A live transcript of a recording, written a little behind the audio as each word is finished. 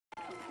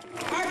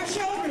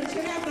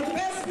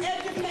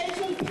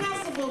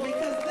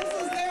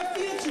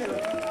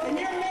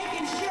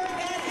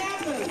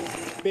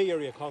Bay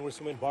Area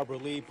Congresswoman Barbara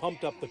Lee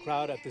pumped up the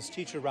crowd at this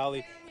teacher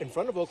rally in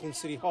front of Oakland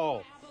City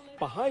Hall.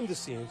 Behind the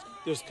scenes,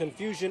 there's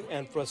confusion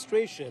and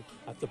frustration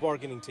at the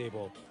bargaining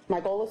table. My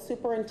goal as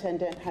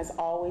superintendent has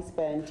always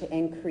been to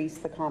increase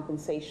the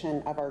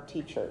compensation of our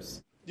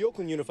teachers. The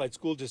Oakland Unified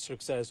School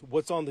District says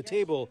what's on the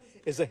table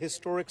is a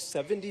historic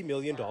 $70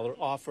 million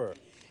offer,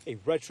 a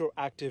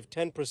retroactive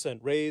 10%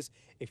 raise,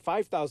 a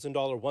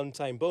 $5,000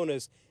 one-time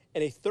bonus,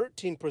 and a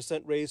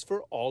 13% raise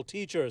for all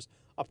teachers,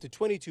 up to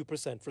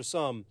 22% for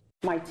some.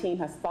 My team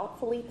has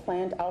thoughtfully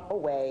planned out a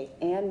way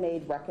and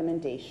made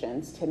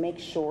recommendations to make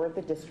sure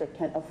the district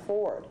can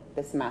afford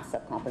this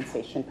massive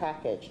compensation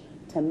package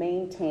to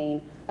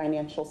maintain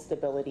financial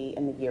stability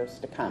in the years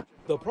to come.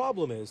 The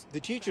problem is the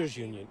teachers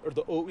union, or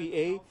the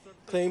OEA,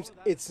 claims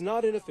it's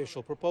not an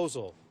official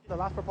proposal. The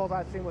last proposal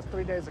I'd seen was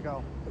 3 days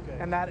ago,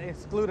 and that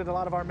excluded a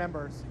lot of our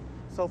members.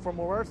 So from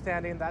where we're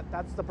standing,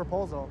 that's the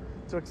proposal,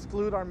 to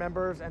exclude our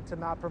members and to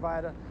not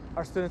provide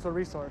our students with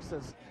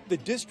resources. The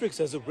district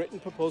says a written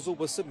proposal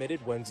was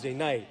submitted Wednesday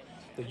night.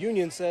 The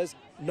union says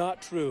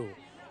not true.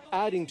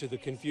 Adding to the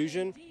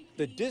confusion,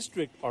 the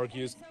district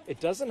argues it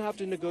doesn't have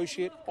to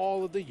negotiate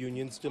all of the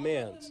union's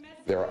demands.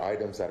 There are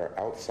items that are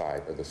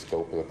outside of the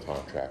scope of the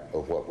contract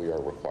of what we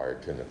are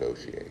required to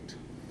negotiate.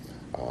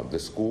 The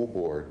school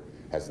board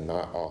has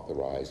not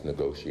authorized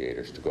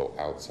negotiators to go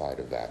outside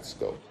of that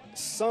scope.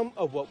 Some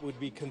of what would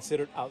be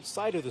considered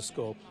outside of the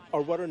scope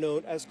are what are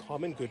known as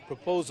common good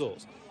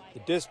proposals. The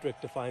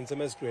district defines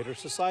them as greater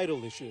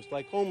societal issues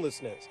like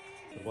homelessness.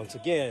 But once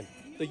again,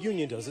 the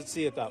union doesn't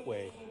see it that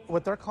way.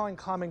 What they're calling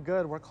common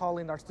good, we're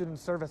calling our student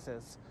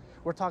services.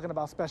 We're talking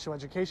about special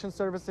education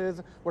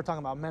services. We're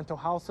talking about mental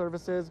health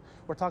services.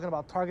 We're talking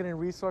about targeting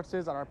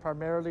resources at our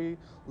primarily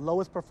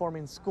lowest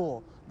performing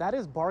school. That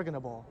is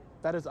bargainable.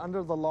 That is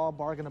under the law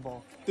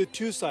bargainable. The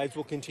two sides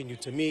will continue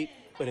to meet,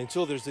 but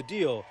until there's a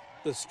deal,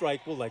 the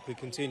strike will likely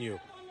continue.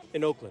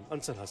 In Oakland,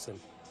 Ansel Hassan,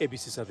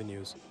 ABC 7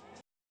 News.